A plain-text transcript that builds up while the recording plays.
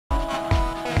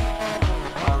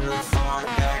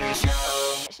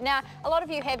attach. Now, a lot of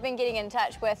you have been getting in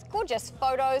touch with gorgeous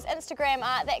photos, Instagram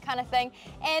art, that kind of thing,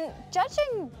 and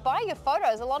judging by your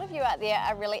photos, a lot of you out there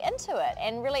are really into it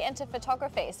and really into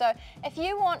photography. So if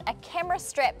you want a camera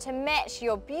strap to match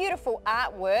your beautiful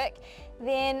artwork,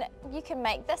 then you can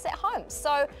make this at home.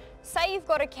 So say you've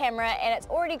got a camera and it's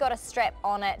already got a strap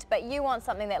on it, but you want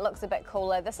something that looks a bit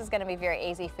cooler. This is going to be very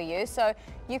easy for you. So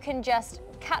you can just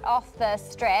cut off the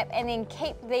strap and then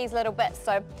keep these little bits.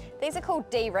 So these are called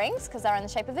D-rings because they're in the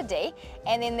shape of a D,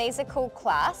 and then these are called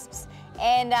clasps.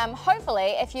 And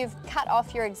hopefully if you've cut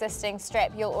off your existing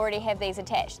strap, you'll already have these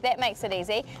attached. That makes it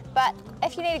easy, but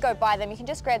if you need to go buy them, you can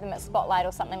just grab them at Spotlight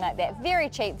or something like that. Very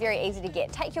cheap, very easy to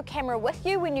get. Take your camera with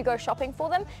you when you go shopping for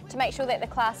them to make sure that the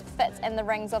clasp fits in the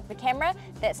rings of the camera.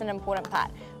 That's an important part.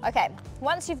 Okay,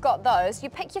 once you've got those, you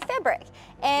pick your fabric.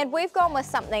 And we've gone with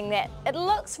something that it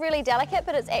looks really delicate,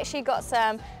 but it's actually got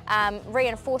some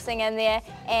reinforcing in there,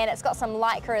 and it's got some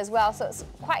lycra as well, so it's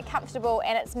quite comfortable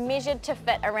and it's measured to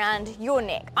fit around your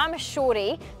neck. I'm a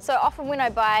shorty, so often when I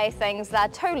buy things, they're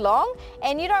too long,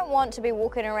 and you don't want to be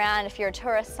walking around if you're a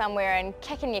tourist somewhere and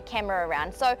kicking your camera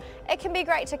around. So it can be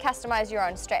great to customize your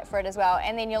own strap for it as well,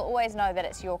 and then you'll always know that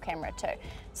it's your camera too.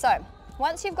 So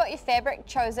once you've got your fabric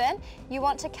chosen, you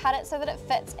want to cut it so that it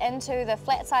fits into the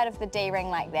flat side of the D-ring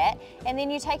like that, and then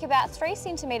you take about 3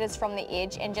 centimeters from the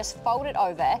edge and just fold it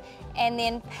over and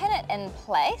then pin it in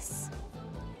place.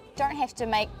 Don't have to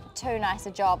make too nice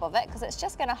a job of it because it's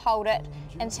just going to hold it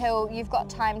until you've got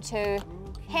time to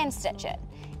hand stitch it.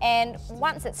 And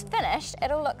once it's finished,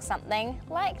 it'll look something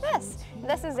like this.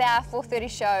 This is our 430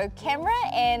 show camera,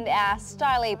 and our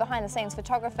styly behind the scenes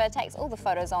photographer takes all the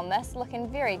photos on this, looking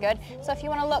very good. So if you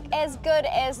want to look as good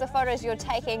as the photos you're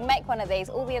taking, make one of these.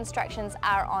 All the instructions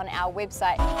are on our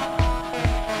website.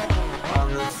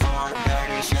 On the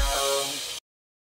 430 show.